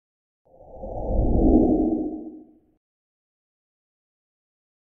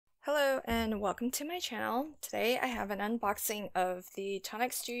Hello and welcome to my channel. Today I have an unboxing of the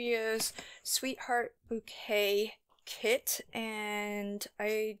Tonic Studios Sweetheart Bouquet kit, and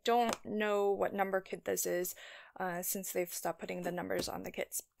I don't know what number kit this is since they've stopped putting the numbers on the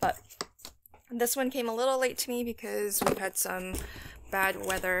kits, but this one came a little late to me because we've had some bad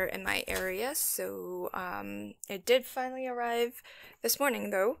weather in my area, so it did finally arrive this morning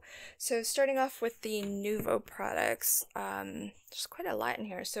though. So starting off with the Nouveau products, there's quite a lot in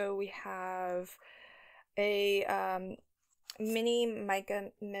here. So we have a mini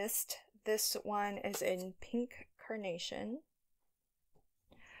mica mist. This one is in pink carnation.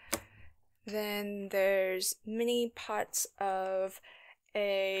 Then there's mini pots of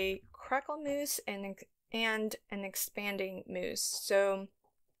a crackle mousse and an expanding mousse. So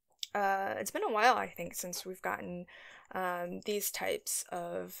it's been a while, I think, since we've gotten these types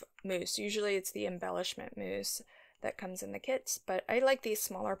of mousse. Usually it's the embellishment mousse that comes in the kits, but I like these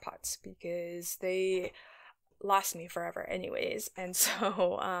smaller pots because they last me forever anyways, and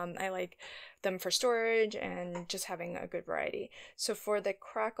so I like them for storage and just having a good variety. So for the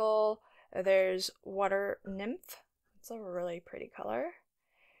crackle, there's Water Nymph. It's a really pretty color.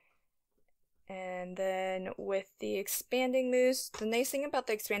 And then with the expanding mousse, the nice thing about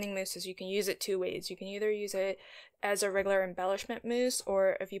the expanding mousse is you can use it two ways. You can either use it as a regular embellishment mousse,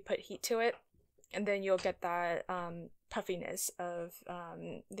 or if you put heat to it, and then you'll get that puffiness of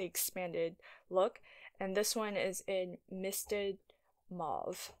the expanded look. And this one is in Misted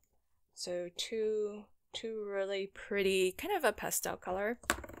Mauve. So two really pretty, kind of a pastel color.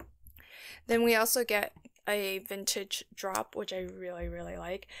 Then we also get a vintage drop, which I really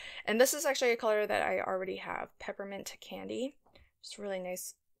like, and this is actually a color that I already have, Peppermint Candy. It's really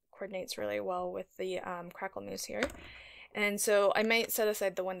nice, coordinates really well with the crackle mousse here, and so I might set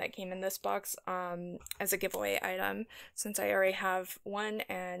aside the one that came in this box as a giveaway item, since I already have one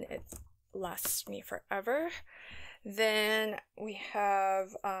and it lasts me forever. Then we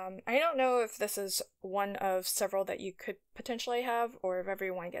have, I don't know if this is one of several that you could potentially have, or if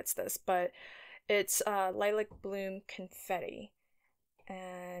everyone gets this, but it's Lilac Bloom Confetti,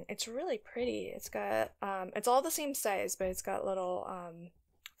 and it's really pretty. It's got, it's all the same size, but it's got little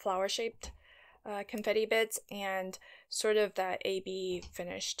flower-shaped confetti bits and sort of that AB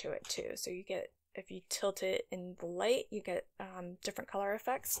finish to it too. So you get, if you tilt it in the light, you get different color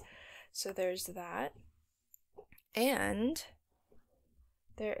effects. So there's that. And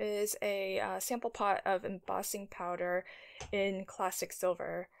there is a sample pot of embossing powder in classic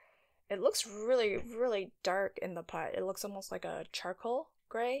silver. It looks really dark in the pot. It looks almost like a charcoal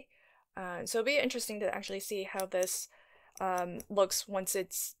gray. So it'll be interesting to actually see how this looks once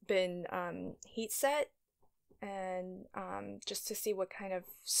it's been heat set, and just to see what kind of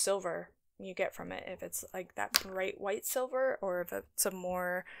silver you get from it. If it's like that bright white silver, or if it's a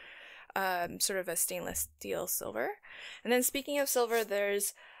more sort of a stainless steel silver. And then speaking of silver,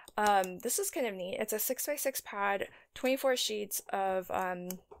 there's this is kind of neat. It's a 6x6 pad, 24 sheets of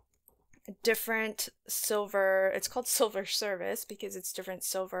different silver. It's called Silver Service because it's different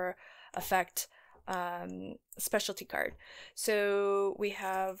silver effect specialty card. So we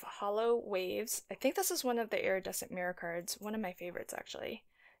have Hollow Waves. I think this is one of the iridescent mirror cards, one of my favorites actually.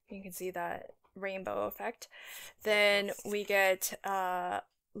 You can see that rainbow effect. Then we get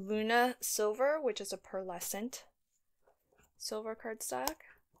Luna Silver, which is a pearlescent silver cardstock.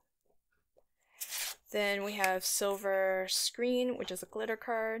 Then we have Silver Screen, which is a glitter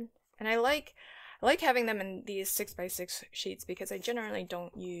card. And I like having them in these 6x6 sheets because I generally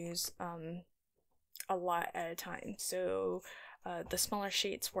don't use a lot at a time. So the smaller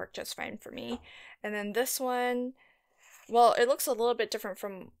sheets work just fine for me. And then this one, well, it looks a little bit different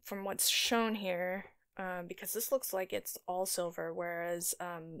from what's shown here. Because this looks like it's all silver, whereas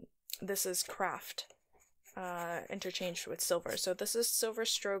this is craft interchanged with silver. So this is Silver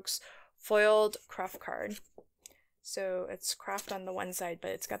Strokes foiled craft card. So it's craft on the one side,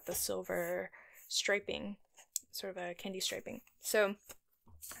 but it's got the silver striping, sort of a candy striping. So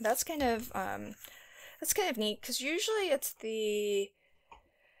that's kind of neat, because usually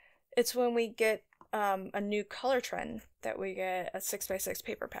it's when we get a new color trend that we get a 6x6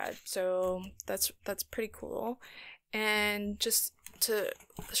 paper pad. So that's pretty cool. And just to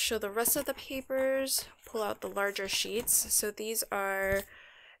show the rest of the papers, pull out the larger sheets. So these are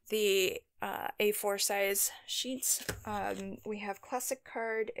the A4 size sheets. We have classic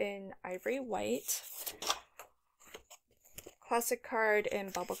card in ivory white, classic card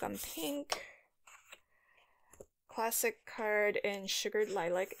in bubblegum pink, classic card in sugared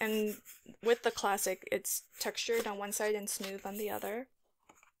lilac, and with the classic, it's textured on one side and smooth on the other.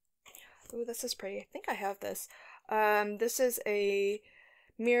 Ooh, this is pretty. I think I have this. This is a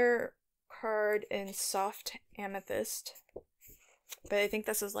mirror card in soft amethyst, but I think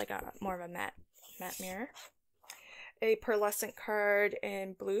this is like a more of a matte mirror. A pearlescent card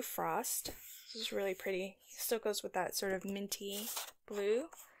in blue frost. This is really pretty. Still goes with that sort of minty blue.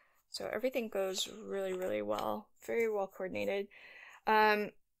 So everything goes really, really well. Very well coordinated.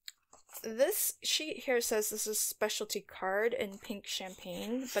 This sheet here says this is specialty card in pink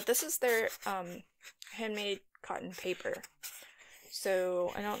champagne, but this is their handmade cotton paper.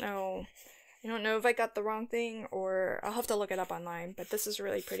 So I don't know if I got the wrong thing, or I'll have to look it up online, but this is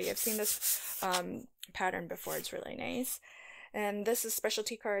really pretty. I've seen this pattern before. It's really nice. And this is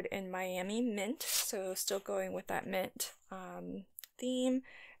specialty card in Miami mint, so still going with that mint theme.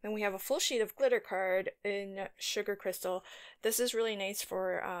 Then we have a full sheet of glitter card in sugar crystal. This is really nice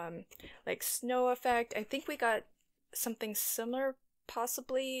for like snow effect. I think we got something similar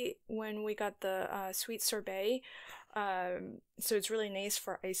possibly when we got the sweet sorbet. So it's really nice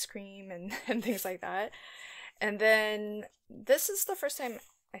for ice cream and, and things like that. And then this is the first time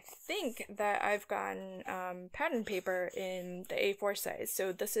I think that I've gotten pattern paper in the A4 size.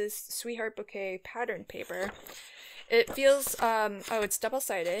 So this is Sweetheart Bouquet pattern paper. It feels, oh, it's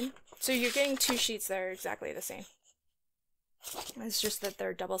double-sided. So you're getting two sheets that are exactly the same. It's just that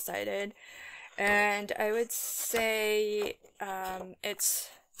they're double-sided. And I would say it's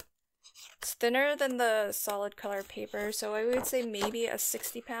thinner than the solid color paper. So I would say maybe a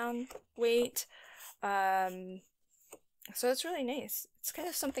 60-pound weight. So it's really nice. It's kind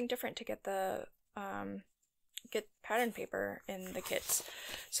of something different to get the get pattern paper in the kits.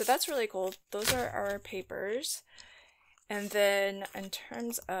 So that's really cool. Those are our papers. And then in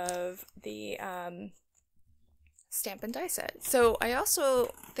terms of the stamp and die set. So I also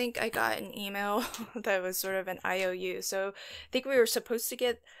think I got an email that was sort of an IOU. So I think we were supposed to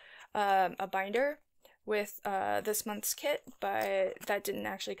get a binder with this month's kit, but that didn't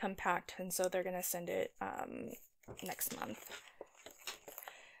actually come packed, and so they're gonna send it next month.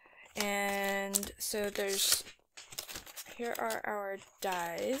 And so here are our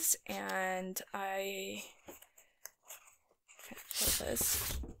dies, and I put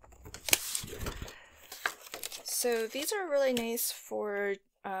this. So these are really nice for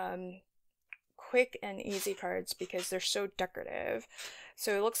quick and easy cards because they're so decorative.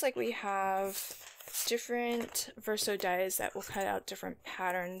 So it looks like we have different Verso dies that will cut out different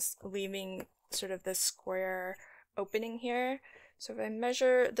patterns, leaving sort of this square opening here. So if I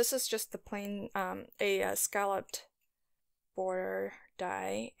measure, this is just the plain, a scalloped border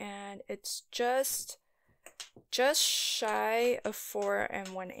die, and it's just shy of 4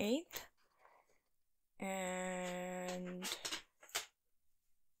 1/8, and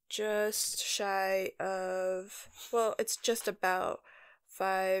just shy of, well, it's just about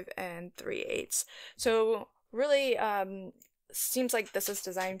 5 3/8. So really, seems like this is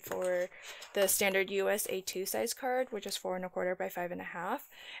designed for the standard US A2 size card, which is 4 1/4 by 5 1/2.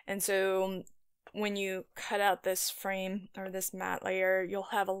 And so when you cut out this frame or this matte layer, you'll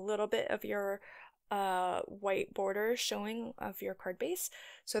have a little bit of your white border showing of your card base.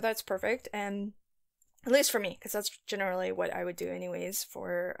 So that's perfect, and at least for me, because that's generally what I would do anyways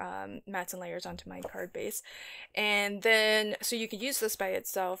for mattes and layers onto my card base. And then, so you could use this by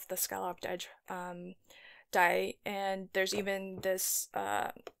itself, the scalloped edge die, and there's even this,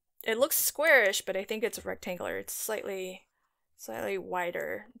 it looks squarish, but I think it's rectangular. It's slightly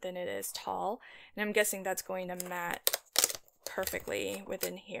wider than it is tall, and I'm guessing that's going to mat perfectly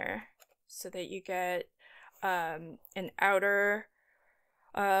within here, so that you get an outer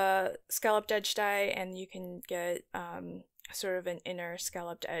scalloped edge die, and you can get sort of an inner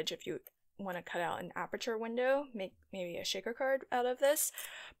scalloped edge if you want to cut out an aperture window, make maybe a shaker card out of this.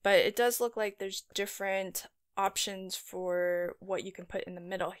 But it does look like there's different options for what you can put in the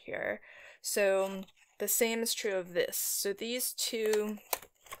middle here. So the same is true of this. So these two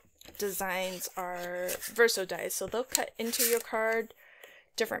designs are Verso dies, so they'll cut into your card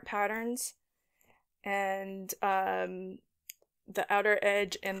different patterns, and the outer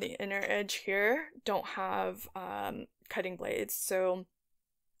edge and the inner edge here don't have cutting blades, so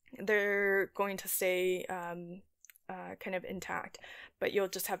they're going to stay kind of intact, but you'll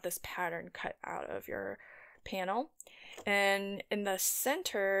just have this pattern cut out of your panel. And in the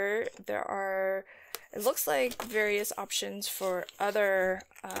center there are, it looks like, various options for other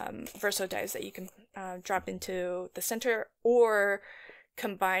Verso dies that you can drop into the center or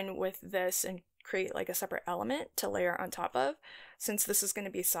combine with this and create like a separate element to layer on top of, since this is going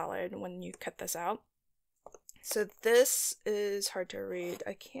to be solid when you cut this out. So this is hard to read.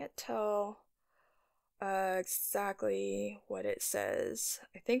 I can't tell exactly what it says.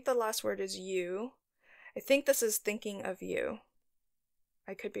 I think the last word is you. I think this is thinking of you.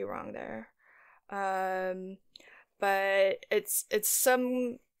 I could be wrong there. But it's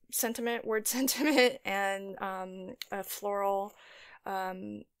some sentiment, word sentiment, and a floral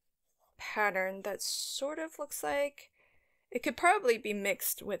pattern that sort of looks like it could probably be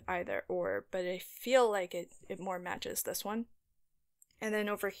mixed with either or, but I feel like it more matches this one. And then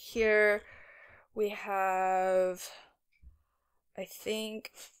over here we have, I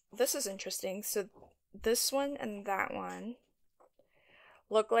think this is interesting. So this one and that one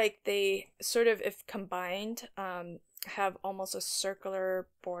look like they sort of, if combined, have almost a circular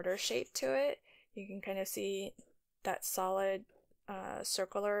border shape to it. You can kind of see that solid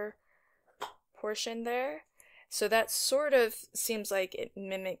circular portion there. So that sort of seems like it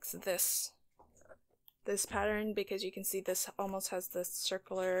mimics this pattern, because you can see this almost has this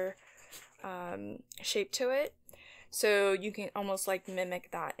circular shape to it. So you can almost like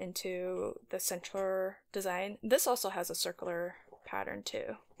mimic that into the center design. This also has a circular pattern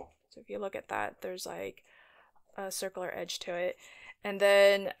too. So if you look at that, there's like a circular edge to it. And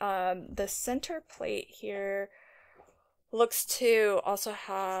then the center plate here looks to also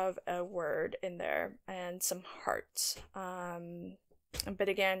have a word in there and some hearts. But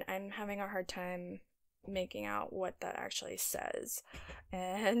again, I'm having a hard time making out what that actually says,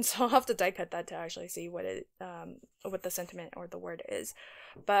 and so I'll have to die cut that to actually see what the sentiment or the word is.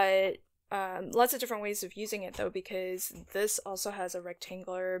 But lots of different ways of using it though, because this also has a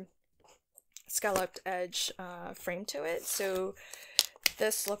rectangular scalloped edge frame to it. So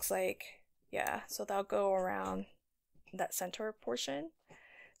this looks like, yeah, so that'll go around that center portion.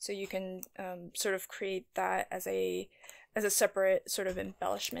 So you can sort of create that as a separate sort of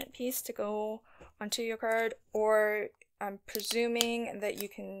embellishment piece to go onto your card, or I'm presuming that you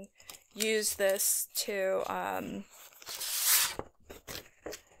can use this to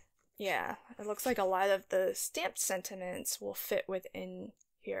yeah, it looks like a lot of the stamped sentiments will fit within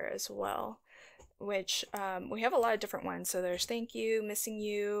here as well, which we have a lot of different ones. So there's thank you, missing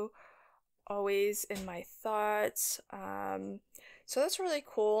you, always in my thoughts. So that's really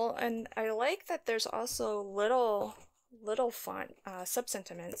cool, and I like that there's also little font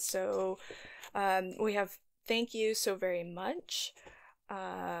sub-sentiments. So we have thank you so very much.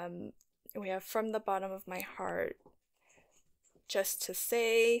 We have from the bottom of my heart, just to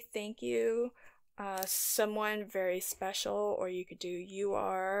say thank you, someone very special, or you could do you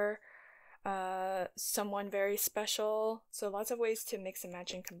are someone very special. So lots of ways to mix and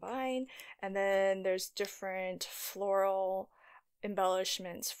match and combine. And then there's different floral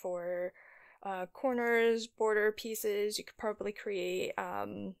embellishments for corners, border pieces. You could probably create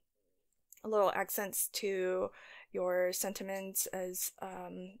little accents to your sentiments as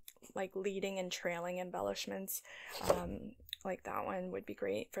like leading and trailing embellishments. Like that one would be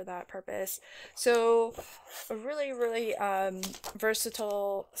great for that purpose. So a really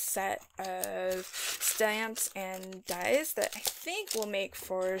versatile set of stamps and dies that I think will make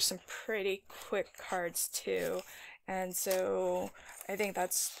for some pretty quick cards too. And so I think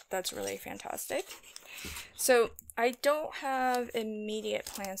that's really fantastic. So I don't have immediate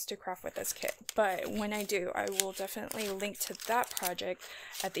plans to craft with this kit, but when I do, I will definitely link to that project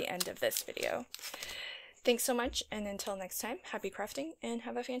at the end of this video. Thanks so much, and until next time, happy crafting and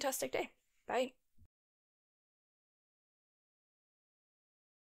have a fantastic day. Bye!